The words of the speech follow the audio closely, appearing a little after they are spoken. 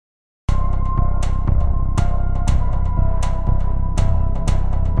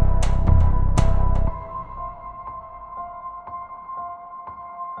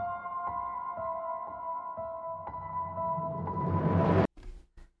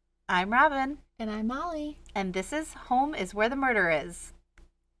I'm Robin. And I'm Molly. And this is Home is Where the Murder Is.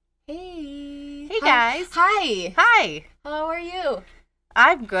 Hey. Hey, guys. Hi. Hi. How are you?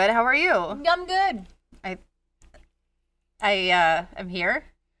 I'm good. How are you? I'm good. I'm here.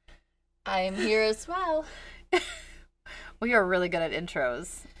 I am here as well. We are really good at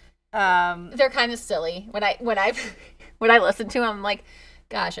intros. They're kind of silly. When I listen to them, I'm like,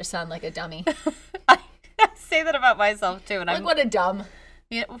 gosh, I sound like a dummy. I say that about myself too, and like, what a dumb.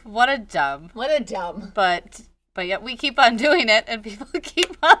 Yeah, what a dumb. What a dumb. But yet we keep on doing it, and people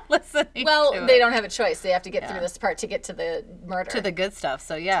keep on listening. Well, to they it. don't have a choice. They have to get through this part to get to the murder. To the good stuff.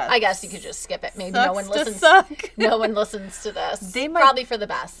 So yeah, I guess you could just skip it. Maybe Sucks no one listens. To suck. No one listens to this. They might, probably for the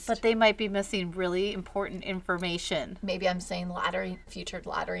best. But they might be missing really important information. Maybe I'm saying future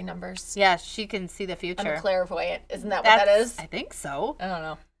lottery numbers. Yeah, she can see the future. I'm a clairvoyant. Isn't that what that is? I think so. I don't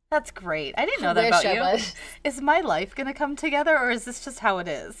know. That's great. I didn't know that about you. Was. Is my life going to come together, or is this just how it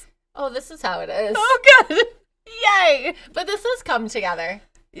is? Oh, this is how it is. Oh, good. Yay. But this has come together.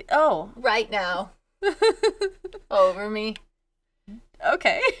 Oh. Right now. Over me.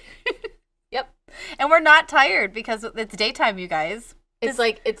 Okay. Yep. And we're not tired because it's daytime, you guys.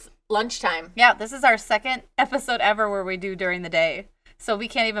 It's lunchtime. Yeah, this is our second episode ever where we do during the day. So we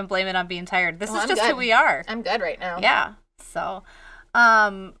can't even blame it on being tired. This is just who we are. I'm good right now. Yeah. So,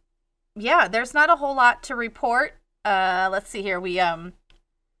 yeah, there's not a whole lot to report. Let's see here. We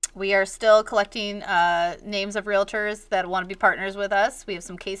are still collecting names of realtors that want to be partners with us. We have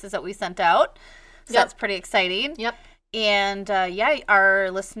some cases that we sent out. So that's pretty exciting. Yep. And yeah, our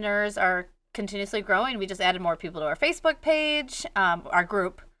listeners are continuously growing. We just added more people to our Facebook page, our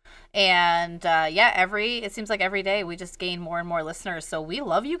group. And yeah, it seems like every day we just gain more and more listeners. So we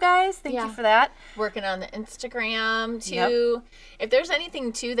love you guys. Thank you for that. Working on the Instagram too. Yep. If there's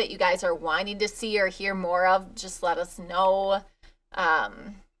anything too that you guys are wanting to see or hear more of, just let us know.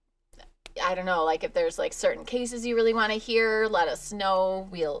 I don't know, like if there's like certain cases you really want to hear, let us know.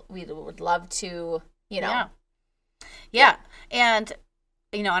 We would love to, Yeah. And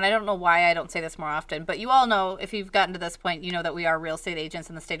and I don't know why I don't say this more often, but you all know, if you've gotten to this point, you know that we are real estate agents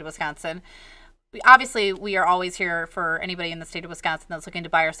in the state of Wisconsin. Obviously, we are always here for anybody in the state of Wisconsin that's looking to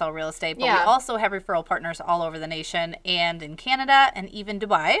buy or sell real estate, but we also have referral partners all over the nation and in Canada and even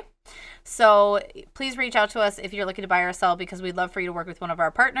Dubai. So please reach out to us if you're looking to buy or sell, because we'd love for you to work with one of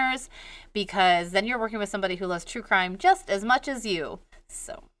our partners, because then you're working with somebody who loves true crime just as much as you.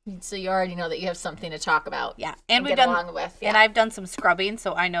 So you already know that you have something to talk about. Yeah. And we've done along with. Yeah. And I've done some scrubbing,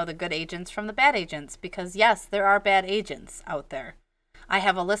 so I know the good agents from the bad agents, because yes, there are bad agents out there. I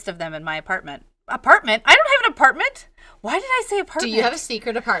have a list of them in my apartment. Apartment? I don't have an apartment. Why did I say apartment? Do you have a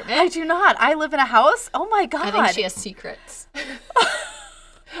secret apartment? I do not. I live in a house. Oh my God. I think she has secrets.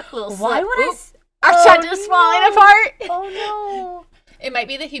 Why would Our tent is falling apart. Oh no. It might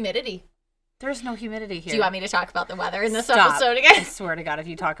be the humidity. There's no humidity here. Do you want me to talk about the weather in this episode again? I swear to God, if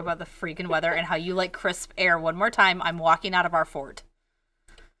you talk about the freaking weather and how you like crisp air one more time, I'm walking out of our fort.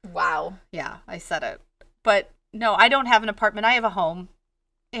 Wow. Yeah, I said it. But no, I don't have an apartment. I have a home.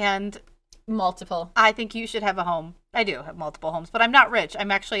 And multiple. I think you should have a home. I do have multiple homes, but I'm not rich.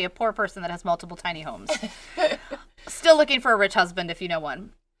 I'm actually a poor person that has multiple tiny homes. Still looking for a rich husband if you know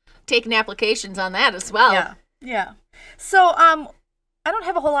one. Taking applications on that as well. Yeah. So, I don't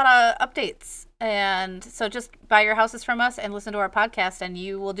have a whole lot of updates. And so just buy your houses from us and listen to our podcast, and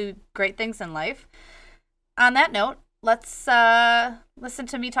you will do great things in life. On that note, let's listen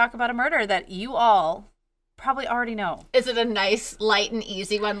to me talk about a murder that you all probably already know. Is it a nice, light, and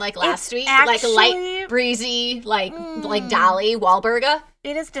easy one like last week? Actually, like a light, breezy, like Dolly Wahlberga?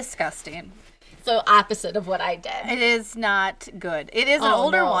 It is disgusting. So opposite of what I did. It is not good. It is an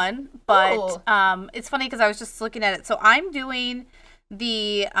older one, but it's funny because I was just looking at it. So I'm doing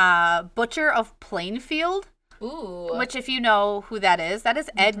the Butcher of Plainfield. Ooh. Which, if you know who that is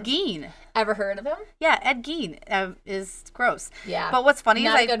Ed Gein. Ever heard of him? Yeah, Ed Gein is gross. Yeah. But what's funny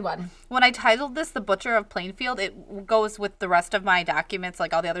is a good one. When I titled this The Butcher of Plainfield, it goes with the rest of my documents,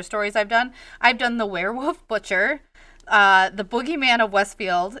 like all the other stories I've done. I've done The Werewolf Butcher, The Boogeyman of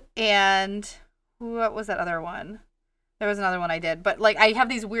Westfield, and what was that other one? There was another one I did. But like, I have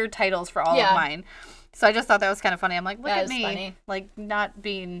these weird titles for all of mine. So I just thought that was kind of funny. I'm like, look at me. Funny. Like, not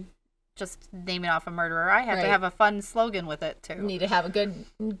being just naming off a murderer. I have to have a fun slogan with it too. You need to have a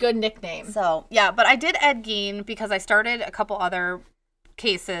good nickname. So yeah, but I did Ed Gein because I started a couple other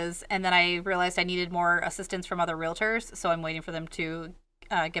cases, and then I realized I needed more assistance from other realtors, so I'm waiting for them to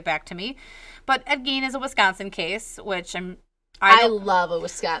get back to me. But Ed Gein is a Wisconsin case, which I'm I love a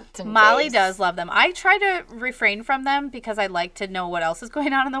Wisconsin Molly case. does love them. I try to refrain from them because I like to know what else is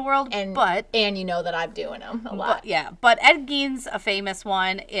going on in the world. And you know that I'm doing them a lot. But Ed Gein's a famous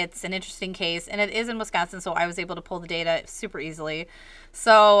one. It's an interesting case, and it is in Wisconsin, so I was able to pull the data super easily.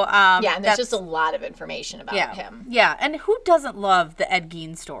 So and there's just a lot of information about him. Yeah, and who doesn't love the Ed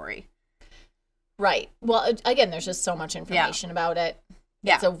Gein story? Right. Well, again, there's just so much information about it.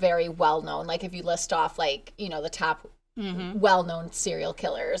 Yeah. It's a very well-known, like if you list off like, the top well-known serial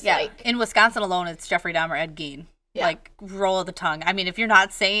killers. Yeah. Like in Wisconsin alone, it's Jeffrey Dahmer, Ed Gein. Yeah. Like, roll of the tongue. I mean, if you're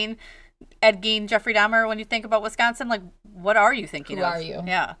not saying Ed Gein, Jeffrey Dahmer when you think about Wisconsin, like, what are you thinking of? Who are you?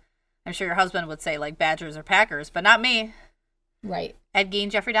 Yeah. I'm sure your husband would say, like, Badgers or Packers, but not me. Right. Ed Gein,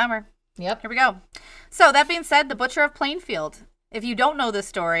 Jeffrey Dahmer. Yep. Here we go. So, that being said, the Butcher of Plainfield. If you don't know this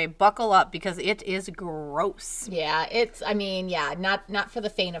story, buckle up because it is gross. Yeah, not for the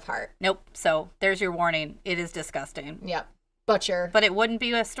faint of heart. Nope. So, there's your warning. It is disgusting. Yep. Butcher. But it wouldn't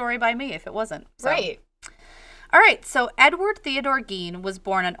be a story by me if it wasn't. So. Right. All right. So, Edward Theodore Gein was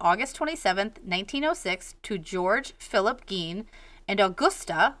born on August 27th, 1906 to George Philip Gein and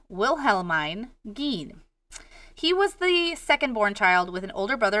Augusta Wilhelmine Gein. He was the second-born child with an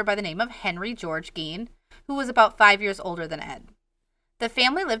older brother by the name of Henry George Gein, who was about 5 years older than Ed. The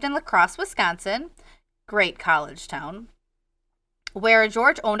family lived in La Crosse, Wisconsin, great college town, where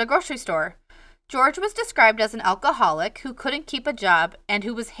George owned a grocery store. George was described as an alcoholic who couldn't keep a job and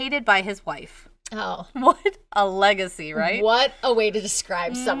who was hated by his wife. Oh. What a legacy, right? What a way to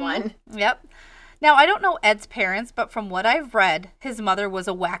describe someone. Yep. Now, I don't know Ed's parents, but from what I've read, his mother was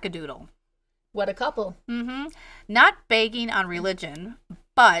a wackadoodle. What a couple. Mm-hmm. Not begging on religion,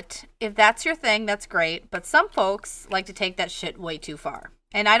 but if that's your thing, that's great. But some folks like to take that shit way too far.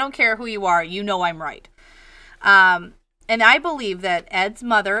 And I don't care who you are, you know I'm right. And I believe that Ed's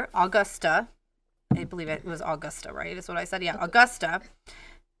mother, Augusta, I believe it was Augusta, right? Is what I said? Yeah, Augusta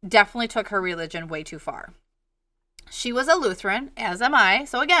definitely took her religion way too far. She was a Lutheran, as am I.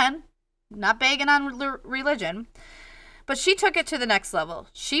 So again, not begging on religion. But she took it to the next level.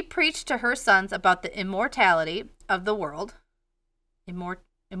 She preached to her sons about the immortality of the world.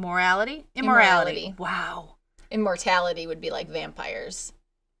 Immorality? Wow. Immortality would be like vampires.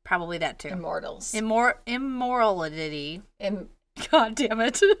 Probably that too. Immortals. Immorality. God damn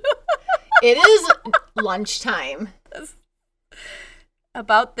it. It is lunchtime.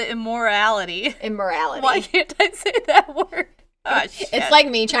 About the immorality. Immorality. Why can't I say that word? Oh, shit. It's like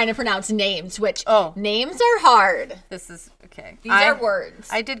me trying to pronounce names, which names are hard. This is, okay. These are words.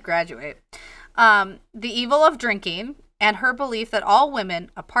 I did graduate. The evil of drinking and her belief that all women,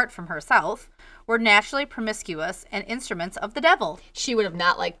 apart from herself, were naturally promiscuous and instruments of the devil. She would have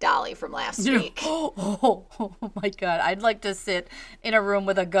not liked Dolly from last week. Oh my God. I'd like to sit in a room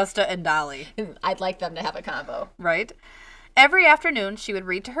with Augusta and Dolly. I'd like them to have a combo. Right? Every afternoon, she would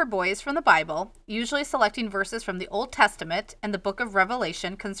read to her boys from the Bible, usually selecting verses from the Old Testament and the book of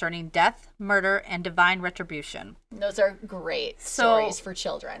Revelation concerning death, murder, and divine retribution. Those are great stories for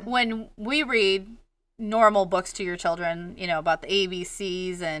children. When we read normal books to your children, about the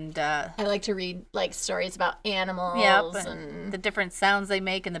ABCs and... I like to read, stories about animals. Yep, and the different sounds they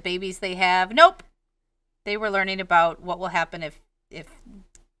make and the babies they have. Nope. They were learning about what will happen if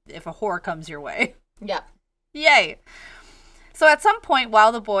a whore comes your way. Yep. Yay. So at some point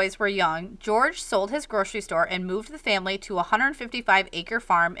while the boys were young, George sold his grocery store and moved the family to a 155-acre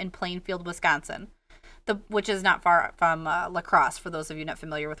farm in Plainfield, Wisconsin, which is not far from La Crosse, for those of you not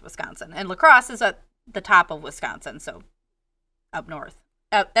familiar with Wisconsin. And La Crosse is at the top of Wisconsin, so up north.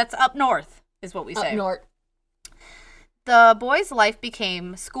 That's up north is what we say. Up north. The boys' life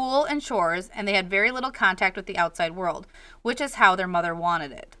became school and chores, and they had very little contact with the outside world, which is how their mother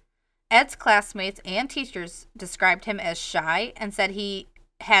wanted it. Ed's classmates and teachers described him as shy and said he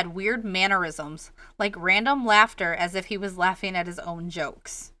had weird mannerisms, like random laughter as if he was laughing at his own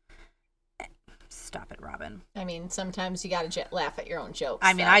jokes. Stop it, Robin. I mean, sometimes you got to laugh at your own jokes.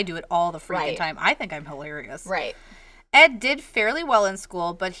 I mean, I do it all the freaking time. I think I'm hilarious. Right. Ed did fairly well in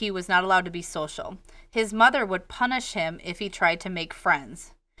school, but he was not allowed to be social. His mother would punish him if he tried to make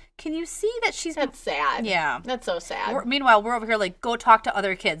friends. Can you see that she's... That's sad. Yeah. That's so sad. Meanwhile, we're over here like, go talk to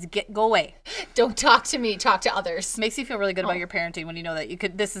other kids. Go away. Don't talk to me. Talk to others. Makes you feel really good about your parenting when you know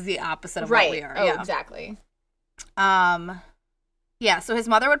that this is the opposite of right. what we are. Oh, yeah. Exactly. Yeah, so his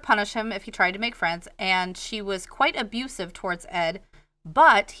mother would punish him if he tried to make friends, and she was quite abusive towards Ed,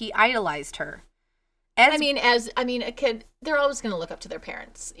 but he idolized her. A kid, they're always going to look up to their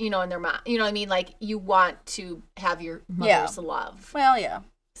parents, and their mom. You know what I mean? Like, you want to have your mother's love. Well, yeah.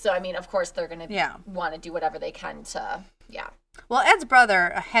 So, of course, they're going to want to do whatever they can to, Well, Ed's brother,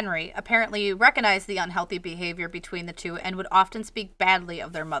 Henry, apparently recognized the unhealthy behavior between the two and would often speak badly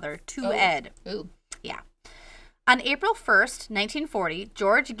of their mother to Ed. Ooh. Yeah. On April 1st, 1940,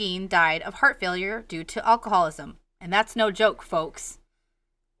 George Gein died of heart failure due to alcoholism. And that's no joke, folks.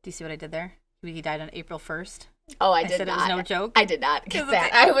 Do you see what I did there? He died on April 1st. Oh, I did said not. It was no joke. I did not get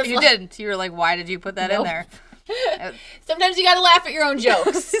that. You didn't. You were like, why did you put that in there? Sometimes you got to laugh at your own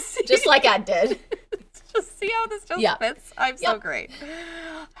jokes, just like Ed did. Just see how this fits. I'm so great.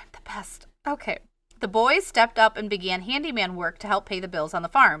 I'm the best. Okay. The boys stepped up and began handyman work to help pay the bills on the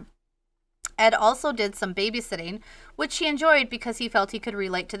farm. Ed also did some babysitting, which he enjoyed because he felt he could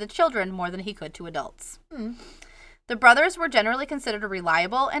relate to the children more than he could to adults. The brothers were generally considered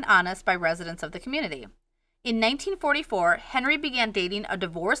reliable and honest by residents of the community. In 1944, Henry began dating a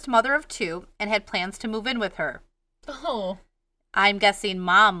divorced mother of two and had plans to move in with her. Oh. I'm guessing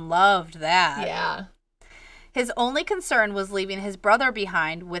Mom loved that. Yeah. His only concern was leaving his brother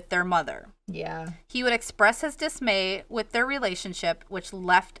behind with their mother. Yeah. He would express his dismay with their relationship, which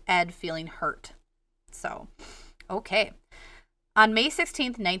left Ed feeling hurt. So, okay. On May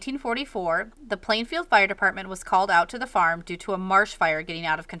 16th, 1944, the Plainfield Fire Department was called out to the farm due to a marsh fire getting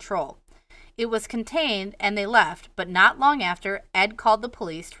out of control. It was contained and they left, but not long after, Ed called the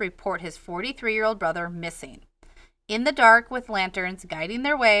police to report his 43-year-old brother missing. In the dark, with lanterns guiding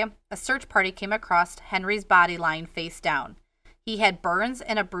their way, a search party came across Henry's body lying face down. He had burns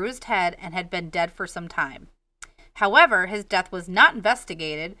and a bruised head and had been dead for some time. However, his death was not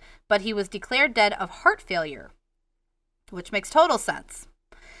investigated, but he was declared dead of heart failure, which makes total sense.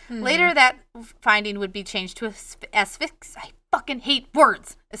 Later, that finding would be changed to I fucking hate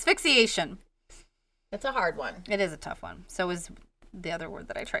words. Asphyxiation. That's a hard one. It is a tough one. So is the other word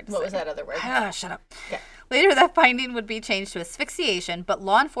that I tried to say. What was that other word? Shut up. Okay. Later, that finding would be changed to asphyxiation, but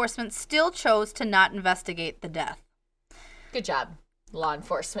law enforcement still chose to not investigate the death. Good job, law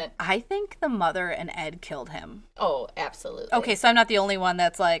enforcement. I think the mother and Ed killed him. Oh, absolutely. Okay, so I'm not the only one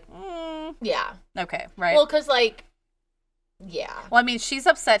that's like, Yeah. Okay, right. Well, because, yeah. Well, I mean, she's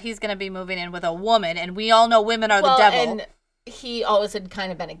upset he's going to be moving in with a woman, and we all know women are the devil. And he always had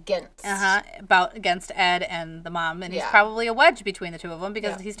kind of been against. Against Ed and the mom, and he's probably a wedge between the two of them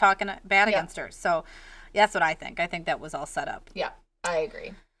because he's talking bad against her. So that's what I think. I think that was all set up. Yeah, I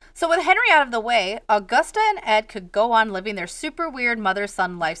agree. So with Henry out of the way, Augusta and Ed could go on living their super weird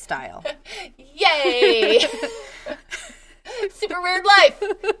mother-son lifestyle. Yay! Super weird life.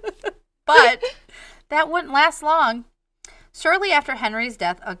 But that wouldn't last long. Shortly after Henry's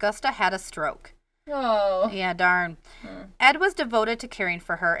death, Augusta had a stroke. Oh. Yeah, darn. Ed was devoted to caring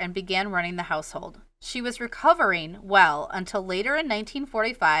for her and began running the household. She was recovering well until later in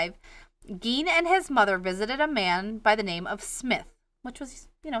 1945, Gein and his mother visited a man by the name of Smith, which was,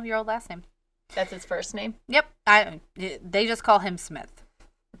 your old last name. That's his first name? Yep. They just call him Smith.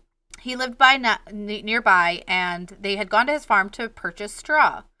 He lived nearby, and they had gone to his farm to purchase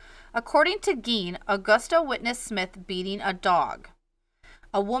straw. According to Gein, Augusta witnessed Smith beating a dog.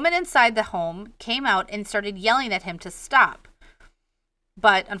 A woman inside the home came out and started yelling at him to stop.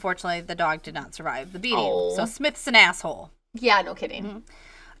 But unfortunately, the dog did not survive the beating. Oh. So Smith's an asshole. Yeah, no kidding. Mm-hmm.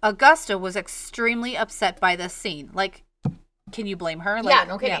 Augusta was extremely upset by this scene. Can you blame her? Yeah,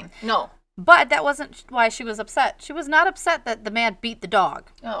 no kidding. Yeah. No. But that wasn't why she was upset. She was not upset that the man beat the dog.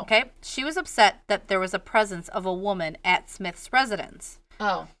 Oh. Okay? She was upset that there was a presence of a woman at Smith's residence.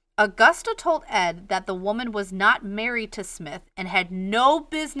 Oh. Augusta told Ed that the woman was not married to Smith and had no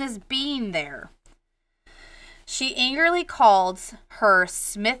business being there. She angrily called her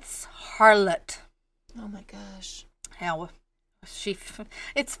Smith's harlot. Oh my gosh. Now,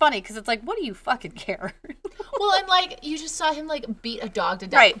 it's funny because it's like, what do you fucking care? Well, and you just saw him beat a dog to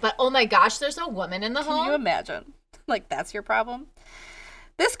death. Right. But oh my gosh, there's a woman in the home. Can you imagine? That's your problem?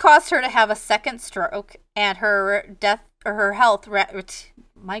 This caused her to have a second stroke, and her health.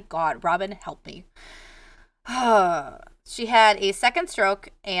 My God, Robin, help me. She had a second stroke,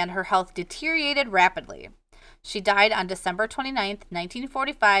 and her health deteriorated rapidly. She died on December 29th,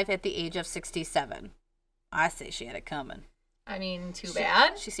 1945, at the age of 67. I say she had it coming. I mean, too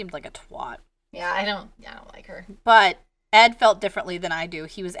bad. She seemed like a twat. Yeah, I don't like her. But Ed felt differently than I do.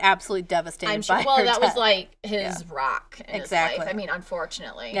 He was absolutely devastated I'm sure, by well, her that death. was his rock in exactly. his life. I mean,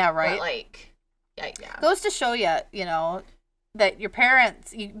 unfortunately. Yeah, right. But yeah. Goes to show you, that your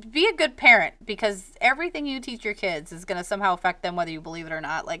parents, you be a good parent because everything you teach your kids is going to somehow affect them whether you believe it or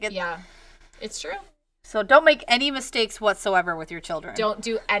not. Yeah, it's true. So don't make any mistakes whatsoever with your children. Don't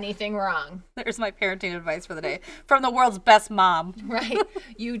do anything wrong. There's my parenting advice for the day. From the world's best mom. Right.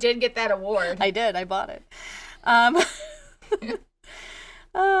 You did get that award. I did. I bought it.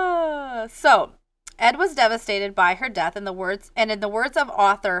 So Ed was devastated by her death in the words of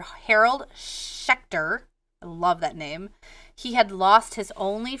author Harold Schechter, I love that name, he had lost his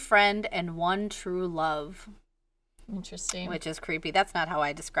only friend and one true love. Interesting. Which is creepy. That's not how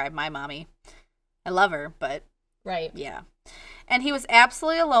I describe my mommy. I love her, but right. Yeah. And he was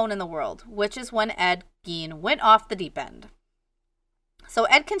absolutely alone in the world, which is when Ed Gein went off the deep end. So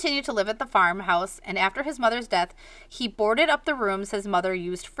Ed continued to live at the farmhouse, and after his mother's death, he boarded up the rooms his mother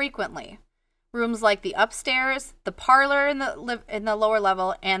used frequently. Rooms like the upstairs, the parlor in the lower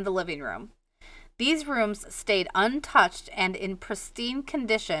level, and the living room. These rooms stayed untouched and in pristine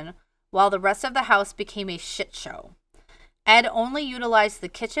condition, while the rest of the house became a shit show. Ed only utilized the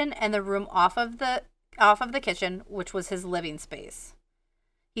kitchen and the room off of the kitchen, which was his living space.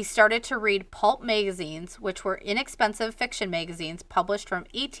 He started to read pulp magazines, which were inexpensive fiction magazines published from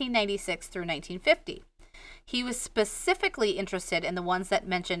 1896 through 1950. He was specifically interested in the ones that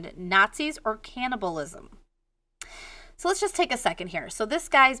mentioned Nazis or cannibalism. So let's just take a second here. So this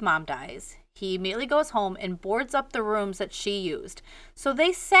guy's mom dies. He immediately goes home and boards up the rooms that she used. So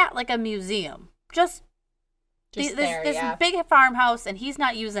they sat like a museum. Just this big farmhouse, and he's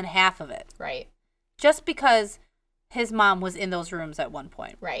not using half of it. Right. Just because his mom was in those rooms at one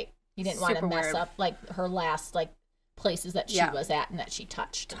point. Right. You didn't want to mess up like her last like places that she was at and that she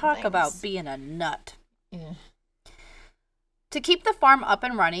touched. Talk about being a nut. Yeah. To keep the farm up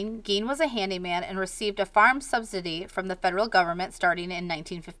and running, Gein was a handyman and received a farm subsidy from the federal government starting in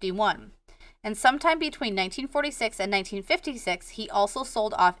 1951. And sometime between 1946 and 1956, he also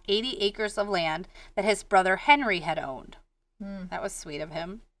sold off 80 acres of land that his brother Henry had owned. That was sweet of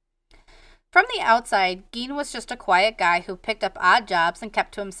him. From the outside, Gein was just a quiet guy who picked up odd jobs and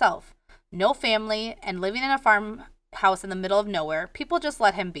kept to himself. No family and living in a farmhouse in the middle of nowhere, people just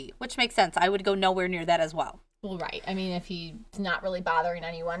let him be, which makes sense. I would go nowhere near that as well. Well, right. I mean, if he's not really bothering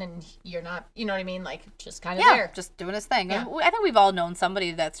anyone and you're not, you know what I mean? Like, just kind of there. Just doing his thing. Yeah. I think we've all known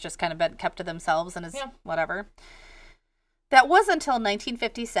somebody that's just kind of been kept to themselves and is whatever. That was until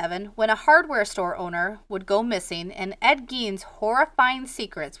 1957 when a hardware store owner would go missing and Ed Gein's horrifying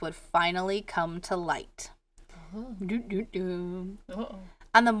secrets would finally come to light. On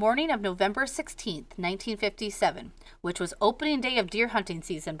the morning of November 16th, 1957, which was opening day of deer hunting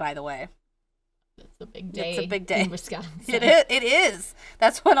season, by the way. It's a big day. It's a big day in Wisconsin. It is.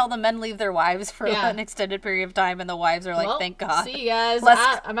 That's when all the men leave their wives for an extended period of time, and the wives are like, well, thank God. See you guys.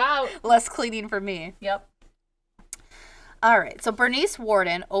 I'm out. Less cleaning for me. Yep. All right. So Bernice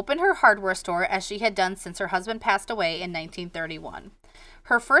Warden opened her hardware store as she had done since her husband passed away in 1931.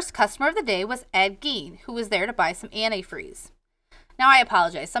 Her first customer of the day was Ed Gein, who was there to buy some antifreeze. Now, I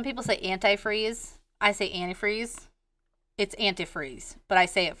apologize. Some people say antifreeze. I say antifreeze. It's antifreeze, but I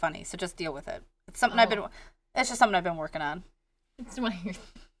say it funny, so just deal with it. It's something it's just something I've been working on. It's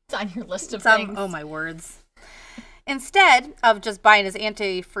on your list of things. Oh, my words. Instead of just buying his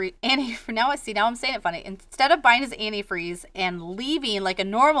antifreeze, now I'm saying it funny. Instead of buying his antifreeze and leaving like a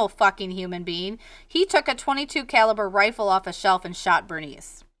normal fucking human being, he took a .22 caliber rifle off a shelf and shot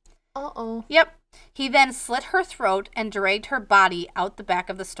Bernice. Uh-oh. Yep. He then slit her throat and dragged her body out the back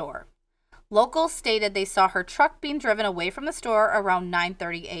of the store. Locals stated they saw her truck being driven away from the store around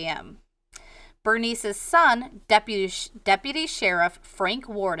 9:30 a.m. Bernice's son, Deputy Sheriff Frank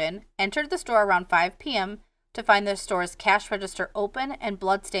Warden, entered the store around 5 p.m. to find the store's cash register open and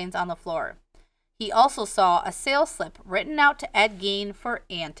bloodstains on the floor. He also saw a sales slip written out to Ed Gein for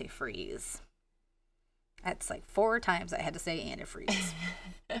antifreeze. That's like 4 times I had to say antifreeze.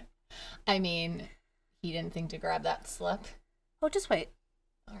 I mean, he didn't think to grab that slip. Oh, just wait.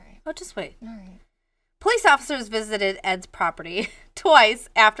 All right. Oh, just wait. All right. Police officers visited Ed's property twice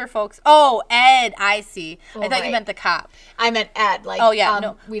after folks... Oh, Ed, I see. I thought you meant the cop. I meant Ed. Like,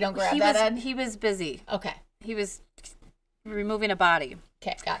 no. We don't grab that, Ed? He was busy. Okay. He was removing a body.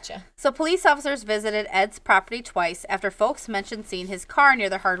 Okay, gotcha. So police officers visited Ed's property twice after folks mentioned seeing his car near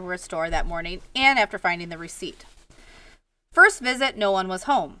the hardware store that morning and after finding the receipt. First visit, no one was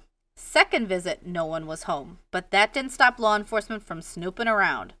home. Second visit, no one was home. But that didn't stop law enforcement from snooping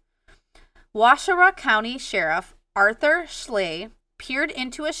around. Washoe County Sheriff Arthur Schley peered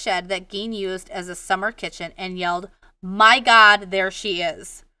into a shed that Gein used as a summer kitchen and yelled, "My God, there she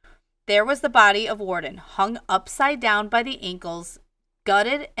is." There was the body of Warden, hung upside down by the ankles,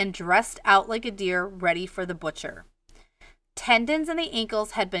 gutted and dressed out like a deer ready for the butcher. Tendons in the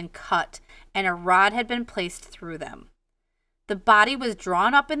ankles had been cut, and a rod had been placed through them. The body was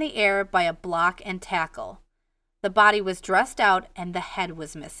drawn up in the air by a block and tackle. The body was dressed out, and the head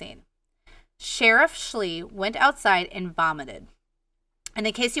was missing. Sheriff Schley went outside and vomited. And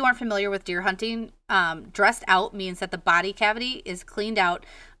in case you aren't familiar with deer hunting, dressed out means that the body cavity is cleaned out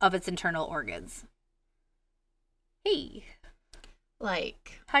of its internal organs. Hey,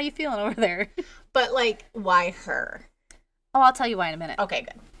 Like, how you feeling over there? but like, why her? Oh, I'll tell you why in a minute. Okay,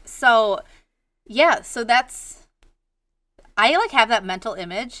 good. So, yeah, so that's, I like have that mental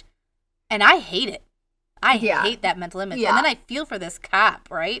image and I hate it. I hate that mental image. Yeah. And then I feel for this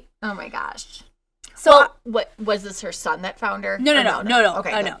cop, right? Oh my gosh. So, Well, what was this? Her son that found her? No.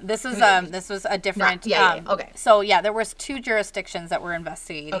 Okay, Oh, no. This was a different. Okay. So yeah, there was 2 jurisdictions that were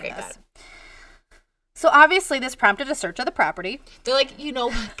investigating Okay, this. good. So obviously, this prompted a search of the property. They're like,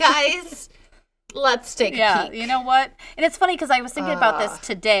 guys, let's take a peek. You know what? And it's funny because I was thinking about this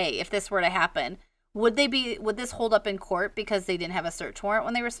today. If this were to happen, would this hold up in court because they didn't have a search warrant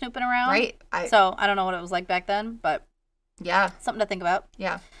when they were snooping around? Right. So I don't know what it was like back then, but yeah, something to think about.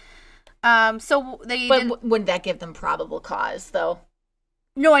 Yeah. So they. But wouldn't that give them probable cause, though?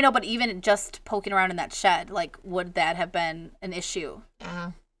 No, I know, but even just poking around in that shed, like, would that have been an issue?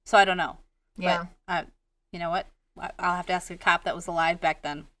 So I don't know. Yeah. But, you know what? I'll have to ask a cop that was alive back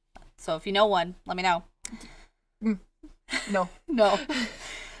then. So if you know one, let me know. No. No.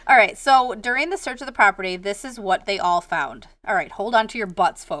 All right. So during the search of the property, this is what they all found. All right. Hold on to your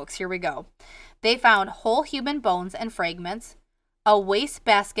butts, folks. Here we go. They found whole human bones and fragments, a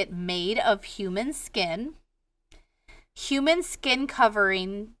wastebasket made of human skin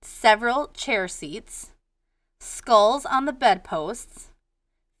covering several chair seats, skulls on the bedposts,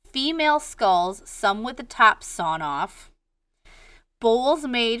 female skulls, some with the tops sawn off, bowls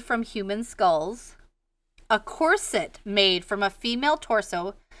made from human skulls, a corset made from a female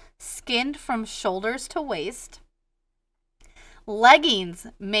torso skinned from shoulders to waist, leggings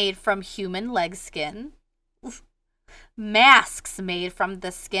made from human leg skin, masks made from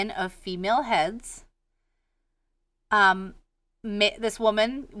the skin of female heads. This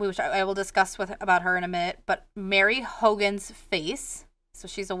woman, which I will discuss about her in a minute, but Mary Hogan's face. So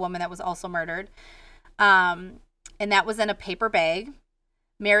she's a woman that was also murdered. And that was in a paper bag.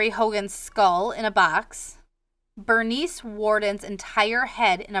 Mary Hogan's skull in a box. Bernice Warden's entire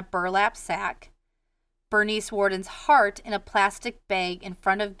head in a burlap sack. Bernice Warden's heart in a plastic bag in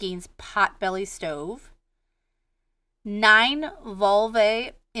front of Gein's potbelly stove. 9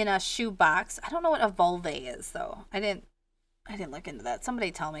 vulvae in a shoebox. I don't know what a vulvae is, though. I didn't look into that.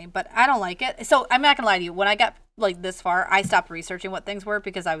 Somebody tell me, but I don't like it. So I'm not gonna lie to you. When I got like this far, I stopped researching what things were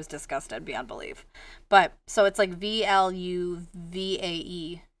because I was disgusted beyond belief. But so it's like VLUVAE,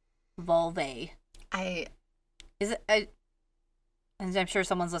 vulvae. Is it? And I'm sure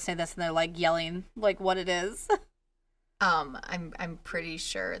someone's listening to this and they're like yelling like what it is. I'm pretty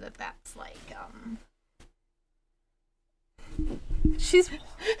sure that's like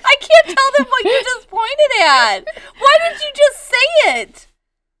I can't tell them what you just pointed at. Why did you just say it?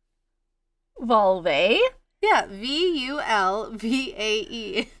 vulvae. Yeah, VULVAE.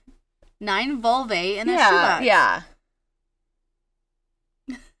 9 vulvae in a shoebox. Yeah.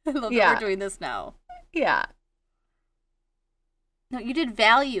 I love that we're doing this now. Yeah. No, you did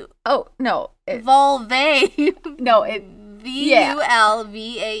value. Oh, no. Vulvae. No, it... VULVAE.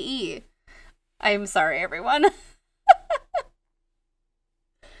 I'm sorry, everyone.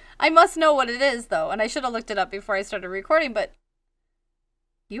 I must know what it is, though, and I should have looked it up before I started recording, but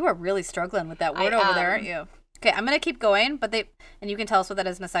you are really struggling with that word over there, aren't you? Okay, I'm going to keep going, and you can tell us what that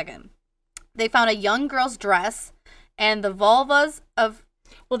is in a second. They found a young girl's dress and the vulvas of...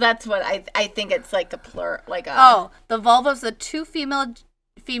 Well, that's what I think it's like a plural, like a... Oh, the vulvas of 2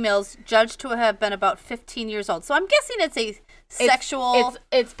 females judged to have been about 15 years old. So I'm guessing it's a sexual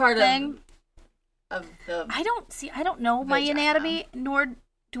it's part thing. Of the... I don't know my anatomy, nor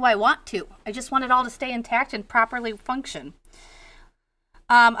do I want to. I just want it all to stay intact and properly function.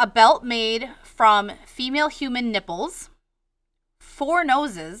 A belt made from female human nipples, 4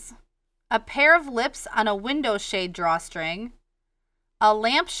 noses, a pair of lips on a window shade drawstring, a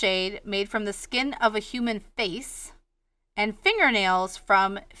lampshade made from the skin of a human face, and fingernails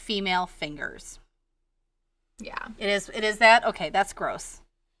from female fingers. Yeah. It is that? Okay, that's gross.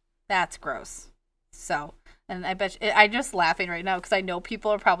 That's gross. So, and I bet I'm just laughing right now because I know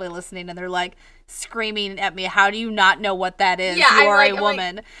people are probably listening and they're like screaming at me, how do you not know what that is? Yeah, you are a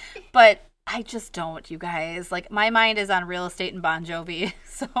woman. But I just don't, you guys. Like, my mind is on real estate and Bon Jovi.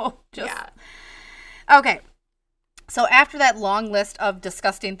 So, just... Yeah. Okay. So after that long list of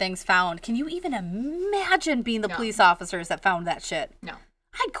disgusting things found, can you even imagine being the police officers that found that shit? No.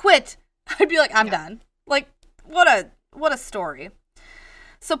 I'd quit. I'd be like, I'm done. Like, what a story.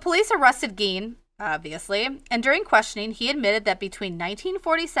 So police arrested Gein, obviously, and during questioning, he admitted that between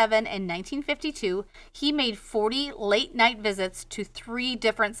 1947 and 1952, he made 40 late-night visits to 3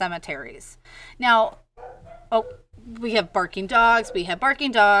 different cemeteries. Now, we have barking dogs.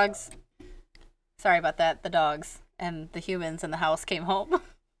 Sorry about that, the dogs. and the humans in the house came home.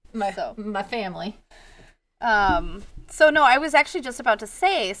 My family. So no, I was actually just about to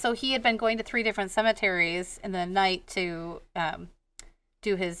say, so he had been going to 3 different cemeteries in the night to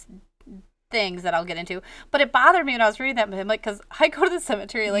do his things that I'll get into. But it bothered me when I was reading that with him, like, because I go to the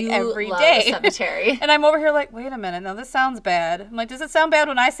cemetery like every day. The cemetery. And I'm over here like, wait a minute, now this sounds bad. I'm like, does it sound bad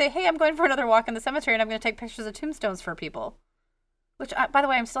when I say, hey, I'm going for another walk in the cemetery and I'm going to take pictures of tombstones for people? Which, by the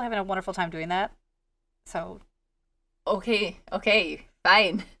way, I'm still having a wonderful time doing that. So. Okay,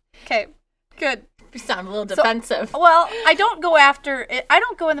 fine. Okay, good. You sound a little defensive. So, well, I don't go after it. I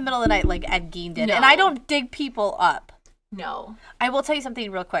don't go in the middle of the night like Ed Gein did. No. And I don't dig people up. No. I will tell you something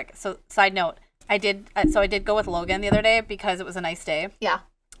real quick. So, side note, I did go with Logan the other day because it was a nice day. Yeah.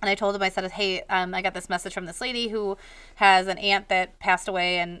 And I told him, I said, hey, I got this message from this lady who has an aunt that passed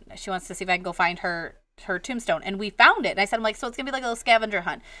away, and she wants to see if I can go find her tombstone. And we found it. And I said, I'm like, so it's going to be like a little scavenger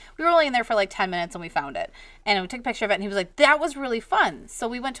hunt. We were only in there for like 10 minutes and we found it. And we took a picture of it and he was like, that was really fun. So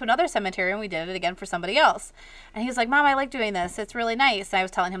we went to another cemetery and we did it again for somebody else. And he was like, Mom, I like doing this. It's really nice. And I was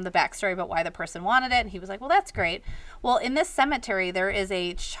telling him the backstory about why the person wanted it. And he was like, well, that's great. Well, in this cemetery, there is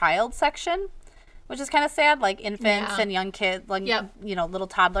a child section, which is kind of sad, like infants and young kids, like, little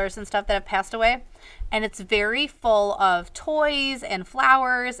toddlers and stuff that have passed away. And it's very full of toys and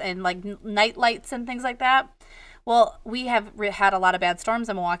flowers and like night lights and things like that. Well, we have had a lot of bad storms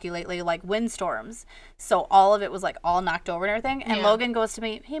in Milwaukee lately, like windstorms. So all of it was like all knocked over and everything. And Logan goes to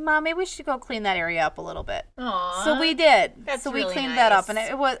me, hey, Mom, maybe we should go clean that area up a little bit. Aww. So we did. That's so we really cleaned nice. that up. And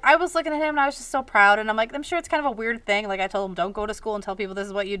I was looking at him and I was just so proud. And I'm like, I'm sure it's kind of a weird thing. Like I told him, don't go to school and tell people this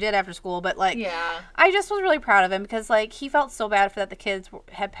is what you did after school. But like, I just was really proud of him because like he felt so bad for that the kids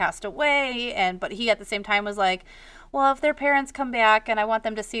had passed away. But he at the same time was like, well, if their parents come back and I want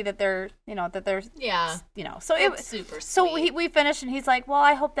them to see that they're, so it was super sweet. So we finished and he's like, well,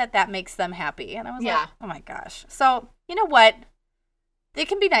 I hope that makes them happy. And I was like, oh my gosh. So, you know what? It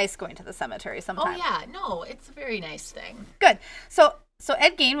can be nice going to the cemetery sometimes. Oh yeah, no, it's a very nice thing. Good. So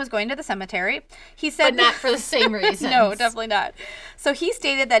Ed Gein was going to the cemetery. He said, but not for the same reasons. No, definitely not. So he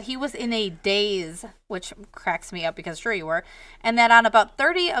stated that he was in a daze, which cracks me up because sure you were, and that on about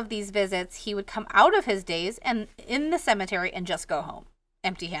 30 of these visits, he would come out of his daze and in the cemetery and just go home,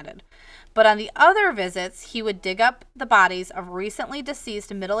 empty-handed. But on the other visits, he would dig up the bodies of recently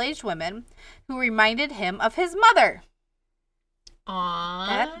deceased middle-aged women who reminded him of his mother. Aww.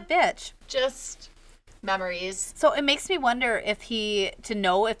 That bitch. Just memories. So it makes me wonder if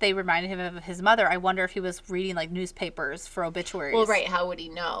they reminded him of his mother, I wonder if he was reading like newspapers for obituaries. Well, right. How would he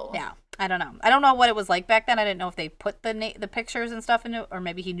know? Yeah. I don't know. I don't know what it was like back then. I didn't know if they put the pictures and stuff in it, or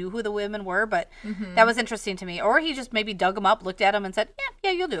maybe he knew who the women were, but that was interesting to me. Or he just maybe dug them up, looked at them and said,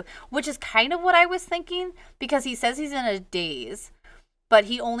 yeah, you'll do. Which is kind of what I was thinking because he says he's in a daze, but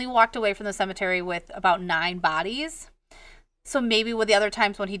he only walked away from the cemetery with about 9 bodies. So maybe with the other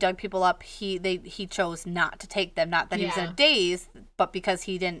times when he dug people up, he chose not to take them. Not that he was in a daze, but because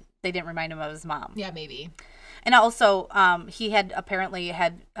they didn't remind him of his mom. Yeah, maybe. And also, he had apparently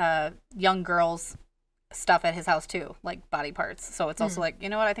had young girls stuff at his house too, like body parts. So it's also like, you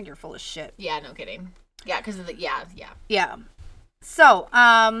know what? I think you're full of shit. Yeah, no kidding. Yeah, because of the yeah. So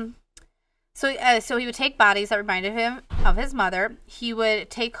so he would take bodies that reminded him of his mother. He would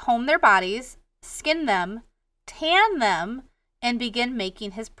take home their bodies, skin them, tan them, and begin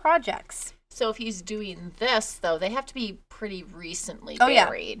making his projects. So if he's doing this, though, they have to be pretty recently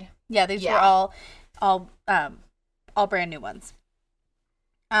buried. Yeah, these were all brand new ones.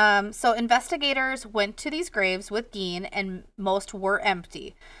 So investigators went to these graves with Gein, and most were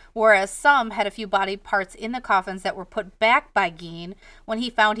empty, whereas some had a few body parts in the coffins that were put back by Gein when he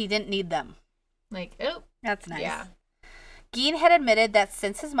found he didn't need them. Like, oh. That's nice. Yeah. Gein had admitted that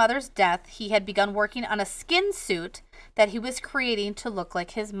since his mother's death, he had begun working on a skin suit that he was creating to look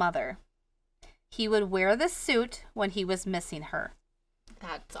like his mother. He would wear this suit when he was missing her.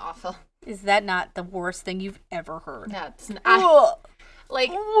 That's awful. Is that not the worst thing you've ever heard? That's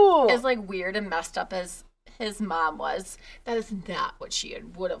Ooh. as like weird and messed up as his mom was, that is not what she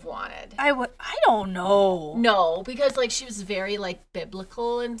would have wanted. I don't know. No, because like she was very like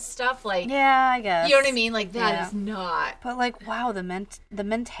biblical and stuff. Like, yeah, I guess. You know what I mean? Like that is not. But like, wow, the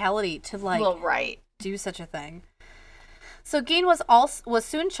mentality to like do such a thing. So Gein was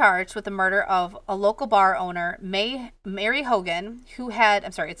soon charged with the murder of a local bar owner, Mary Hogan, who had,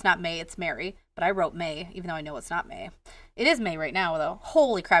 I'm sorry, it's not May, it's Mary, but I wrote May, even though I know it's not May. It is May right now, though.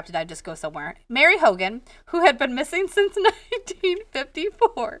 Holy crap, did I just go somewhere? Mary Hogan, who had been missing since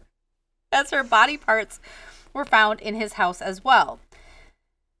 1954, as her body parts were found in his house as well.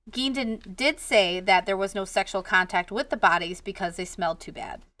 Gein did say that there was no sexual contact with the bodies because they smelled too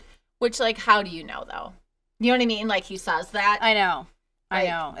bad. Which, like, how do you know, though? You know what I mean? Like, he says that. I know. Like, I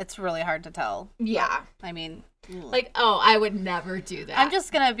know. It's really hard to tell. Yeah. I mean, like, oh, I would never do that. I'm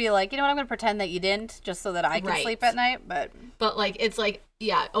just going to be like, you know what? I'm going to pretend that you didn't just so that I can sleep at night. But like, it's like,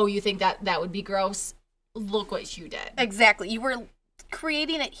 yeah. Oh, you think that would be gross? Look what you did. Exactly. You were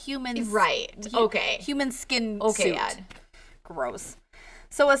creating a human. Right. Okay. Human skin okay, suit. Ed. Gross.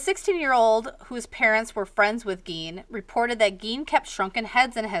 So a 16-year-old whose parents were friends with Gein reported that Gein kept shrunken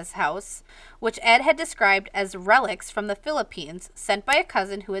heads in his house, which Ed had described as relics from the Philippines sent by a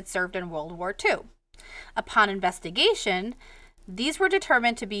cousin who had served in World War II. Upon investigation, these were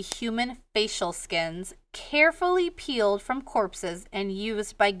determined to be human facial skins carefully peeled from corpses and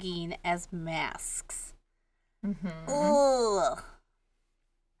used by Gein as masks. Mm-hmm. Ugh.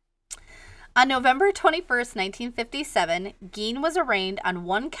 On November 21st, 1957, Gein was arraigned on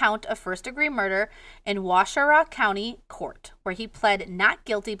one count of first-degree murder in Washaw County Court, where he pled not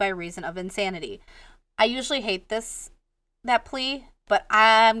guilty by reason of insanity. I usually hate that plea, but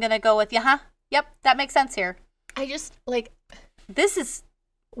I'm going to go with, yep, that makes sense here. I just, like... This is...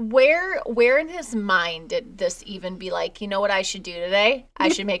 Where in his mind did this even be like, you know what I should do today? I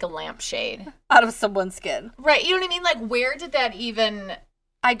should make a lampshade. Out of someone's skin. Right, you know what I mean? Like, where did that even...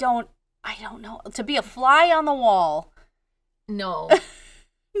 I don't know. To be a fly on the wall. No.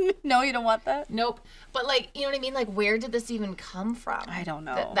 No, you don't want that? Nope. But, like, you know what I mean? Like, where did this even come from? I don't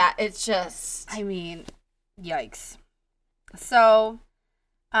know. That it's just... I mean, yikes. So,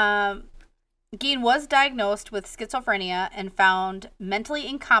 Gein was diagnosed with schizophrenia and found mentally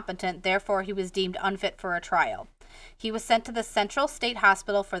incompetent. Therefore, he was deemed unfit for a trial. He was sent to the Central State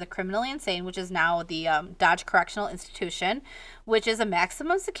Hospital for the Criminally Insane, which is now the Dodge Correctional Institution, which is a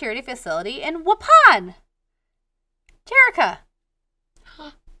maximum security facility in Waupun, Jerica.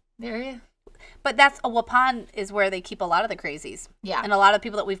 There you. But Waupun is where they keep a lot of the crazies. Yeah. And a lot of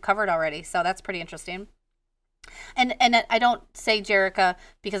people that we've covered already. So that's pretty interesting. And I don't say Jerica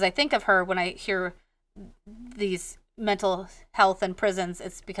because I think of her when I hear these mental health and prisons.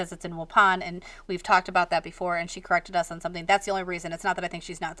 It's because it's in Waupun, and we've talked about that before, and she corrected us on something. That's the only reason. It's not that I think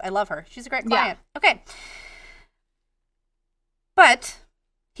she's nuts. I love her. She's a great client. Yeah. Okay. But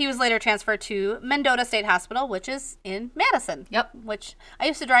he was later transferred to Mendota State Hospital, which is in Madison. Yep. Which I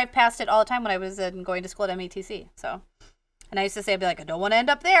used to drive past it all the time when I was going to school at METC. So, and I used to say, I'd be like, I don't want to end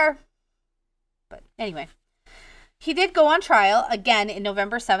up there. But anyway. He did go on trial again in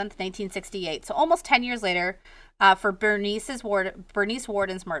November 7th, 1968. So almost 10 years later for Bernice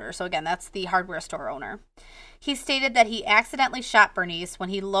Worden's murder. So again, that's the hardware store owner. He stated that he accidentally shot Bernice when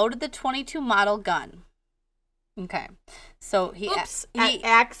he loaded the .22 model gun. Okay. So he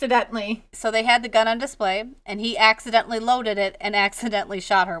accidentally. So they had the gun on display, and he accidentally loaded it and accidentally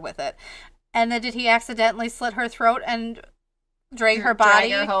shot her with it. And then did he accidentally slit her throat and drag her body?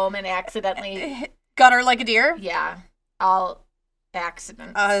 Drag her home and accidentally... Gun her like a deer? Yeah. All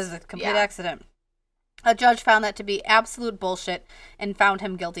accidents. It was a complete accident. A judge found that to be absolute bullshit and found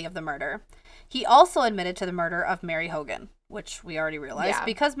him guilty of the murder. He also admitted to the murder of Mary Hogan, which we already realized,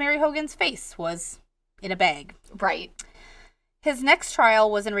 because Mary Hogan's face was in a bag. Right. His next trial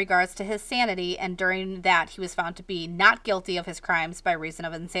was in regards to his sanity, and during that he was found to be not guilty of his crimes by reason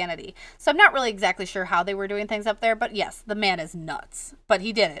of insanity. So I'm not really exactly sure how they were doing things up there, but yes, the man is nuts. But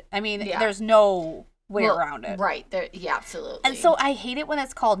he did it. I mean, there's no way around it. Right. Yeah, absolutely. And so I hate it when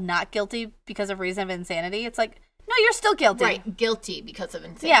it's called not guilty because of reason of insanity. It's like, no, you're still guilty. Right. Guilty because of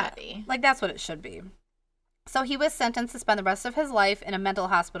insanity. Yeah, like that's what it should be. So he was sentenced to spend the rest of his life in a mental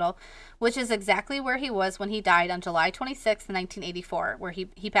hospital, which is exactly where he was when he died on July 26, 1984, where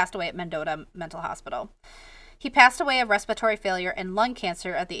he passed away at Mendota Mental Hospital. He passed away of respiratory failure and lung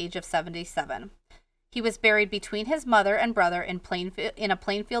cancer at the age of 77. He was buried between his mother and brother in a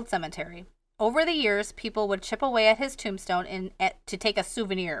Plainfield cemetery. Over the years, people would chip away at his tombstone to take a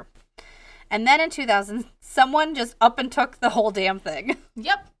souvenir. And then in 2000, someone just up and took the whole damn thing.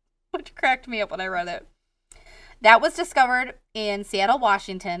 Yep. Which cracked me up when I read it. That was discovered in Seattle,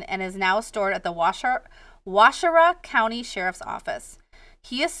 Washington, and is now stored at the Washaw County Sheriff's Office.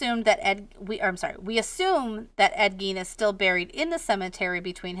 We assume that Ed Gein is still buried in the cemetery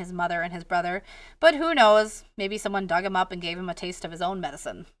between his mother and his brother, but who knows? Maybe someone dug him up and gave him a taste of his own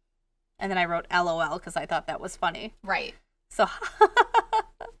medicine. And then I wrote LOL because I thought that was funny. Right. So,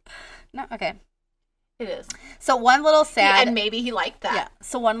 no, okay. It is. So one little sad... and maybe he liked that. Yeah.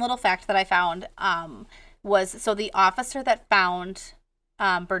 So one little fact that I found was, so the officer that found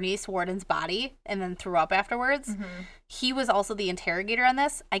Bernice Worden's body and then threw up afterwards, he was also the interrogator on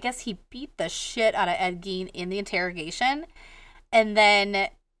this. I guess he beat the shit out of Ed Gein in the interrogation. And then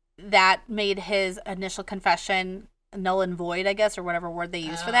that made his initial confession null and void, I guess, or whatever word they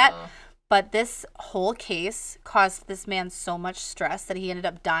use for that. But this whole case caused this man so much stress that he ended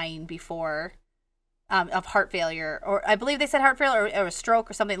up dying before of heart failure. Or I believe they said heart failure or a stroke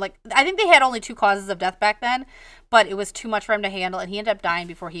or something. Like, I think they had only 2 causes of death back then, but it was too much for him to handle, and he ended up dying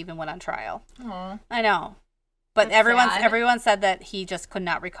before he even went on trial. Aww. I know. But That's sad. everyone said that he just could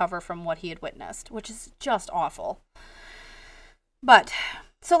not recover from what he had witnessed, which is just awful. But,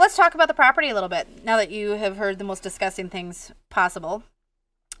 so let's talk about the property a little bit, now that you have heard the most disgusting things possible.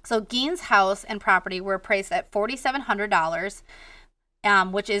 So Gein's house and property were appraised at $4,700,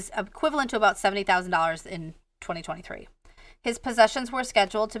 which is equivalent to about $70,000 in 2023. His possessions were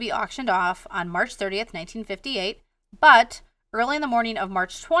scheduled to be auctioned off on March 30th, 1958, but early in the morning of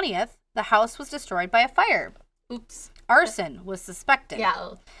March 20th, the house was destroyed by a fire. Oops. Arson was suspected.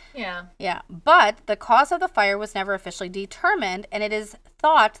 Yeah. But the cause of the fire was never officially determined, and it is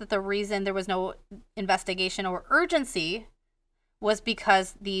thought that the reason there was no investigation or urgency was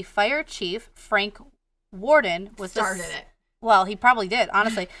because the fire chief, Frank Warden, was started it. Well, he probably did,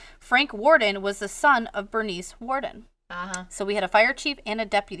 honestly. Frank Warden was the son of Bernice Warden. Uh-huh. So we had a fire chief and a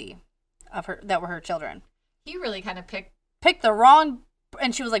deputy of her that were her children. He really kind of picked the wrong,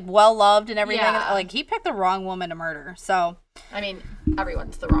 and she was like well loved and everything. Yeah. Like, he picked the wrong woman to murder. So I mean,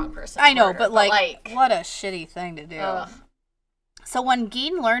 everyone's the wrong person. I know, murder, but like what a shitty thing to do. Ugh. So when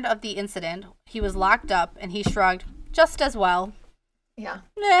Gein learned of the incident, he was locked up, and he shrugged, just as well. Yeah.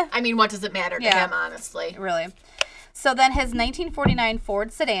 Nah. I mean, what does it matter to him, honestly? Really. So then his 1949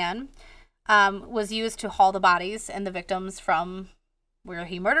 Ford sedan was used to haul the bodies and the victims from where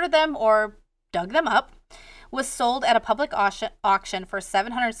he murdered them or dug them up, was sold at a public auction for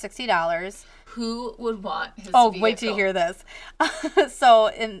 $760. Who would want his Oh, vehicle? wait till you hear this. So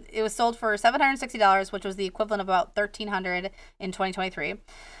it was sold for $760, which was the equivalent of about $1,300 in 2023,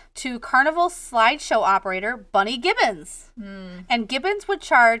 to Carnival slideshow operator Bunny Gibbons. And Gibbons would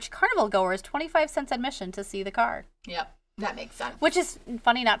charge Carnival goers 25 cents admission to see the car. Yep, that makes sense. Which is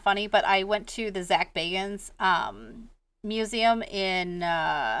funny, not funny, but I went to the Zach Bagans museum in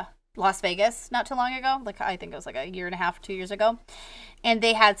Las Vegas not too long ago. Like, I think it was like a year and a half, 2 years ago. And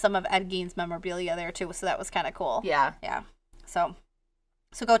they had some of Ed Gein's memorabilia there too, so that was kind of cool. Yeah. Yeah. So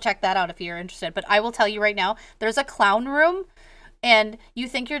go check that out if you're interested. But I will tell you right now, there's a clown room, and you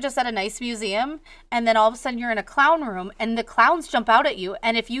think you're just at a nice museum, and then all of a sudden you're in a clown room, and the clowns jump out at you,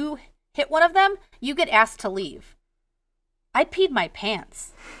 and if you hit one of them, you get asked to leave. I peed my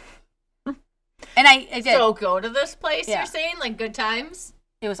pants. And I did. So go to this place, Yeah. you're saying? Like, good times?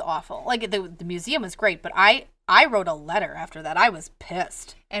 It was awful. Like, the museum was great, but I wrote a letter after that. I was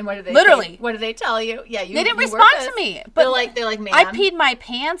pissed. And what did they Literally. say? What did they tell you? Yeah, They didn't respond to me. But they're like, ma'am. I peed my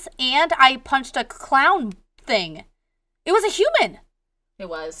pants, and I punched a clown thing. It was a human. It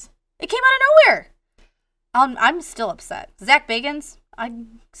was. It came out of nowhere. I'm still upset. Zach Bagans,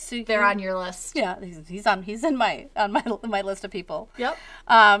 They're on your list. Yeah, he's in my list of people. Yep.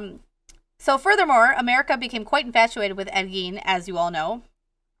 So furthermore, America became quite infatuated with Ed Gein, as you all know.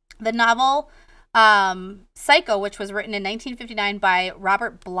 The novel Psycho, which was written in 1959 by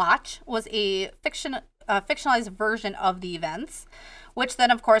Robert Bloch, was a fictionalized version of the events, which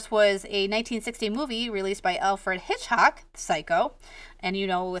then, of course, was a 1960 movie released by Alfred Hitchcock, Psycho, and you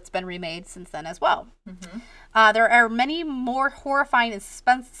know it's been remade since then as well. Mm-hmm. There are many more horrifying and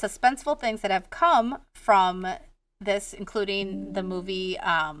suspenseful things that have come from this, including the movie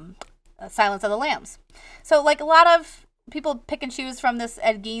Silence of the Lambs. So, like, a lot of people pick and choose from this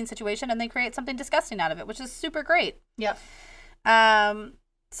Ed Gein situation, and they create something disgusting out of it, which is super great. Yep.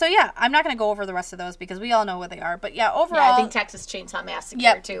 So yeah, I'm not going to go over the rest of those because we all know what they are. But yeah, overall, Yeah, I think Texas Chainsaw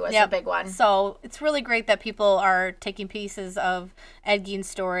Massacre too was a big one. So it's really great that people are taking pieces of Ed Gein's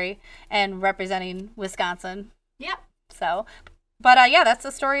story and representing Wisconsin. Yep. So, but yeah, that's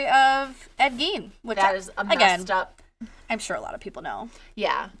the story of Ed Gein, which that is a messed up. I'm sure a lot of people know.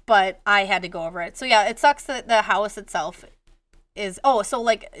 Yeah. But I had to go over it. So yeah, it sucks that the house itself is,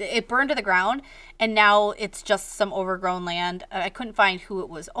 like it burned to the ground and now it's just some overgrown land. I couldn't find who it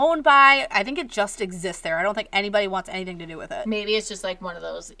was owned by. I think it just exists there. I don't think anybody wants anything to do with it. Maybe it's just like one of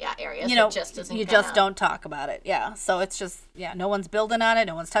those areas that just doesn't just don't talk about it. Yeah. So it's just, no one's building on it.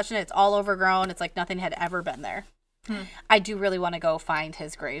 No one's touching it. It's all overgrown. It's like nothing had ever been there. I do really want to go find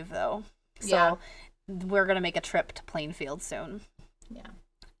his grave though. So we're going to make a trip to Plainfield soon. Yeah.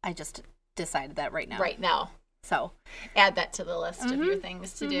 I just decided that right now. Right now. So add that to the list of your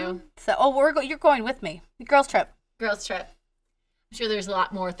things to do. So, you're going with me. Girls trip. Girls trip. I'm sure there's a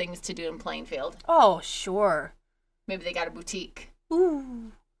lot more things to do in Plainfield. Oh, sure. Maybe they got a boutique.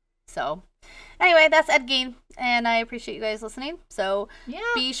 Ooh. So, anyway, that's Ed Gein, and I appreciate you guys listening. So,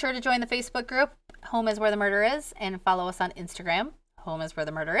 be sure to join the Facebook group, Home is Where the Murder Is, and follow us on Instagram, Home is Where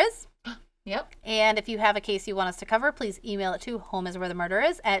the Murder Is. Yep. And if you have a case you want us to cover, please email it to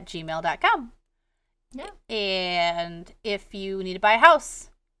homeiswherethemurderis@gmail.com. Yeah. And if you need to buy a house,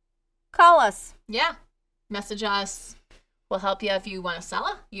 call us. Yeah. Message us. We'll help you if you want to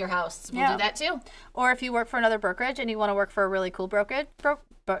sell your house. We'll do that too. Or if you work for another brokerage and you want to work for a really cool brokerage. Brokerage.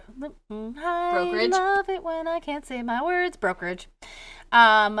 I love it when I can't say my words. Brokerage.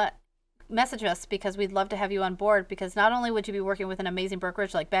 Message us because we'd love to have you on board, because not only would you be working with an amazing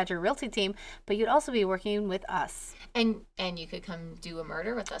brokerage like Badger Realty Team, but you'd also be working with us. And you could come do a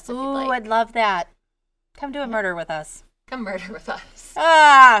murder with us if you'd Ooh, like. I'd love that. Come do a murder with us. Come murder with us.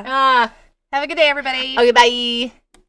 Have a good day, everybody. Okay, bye.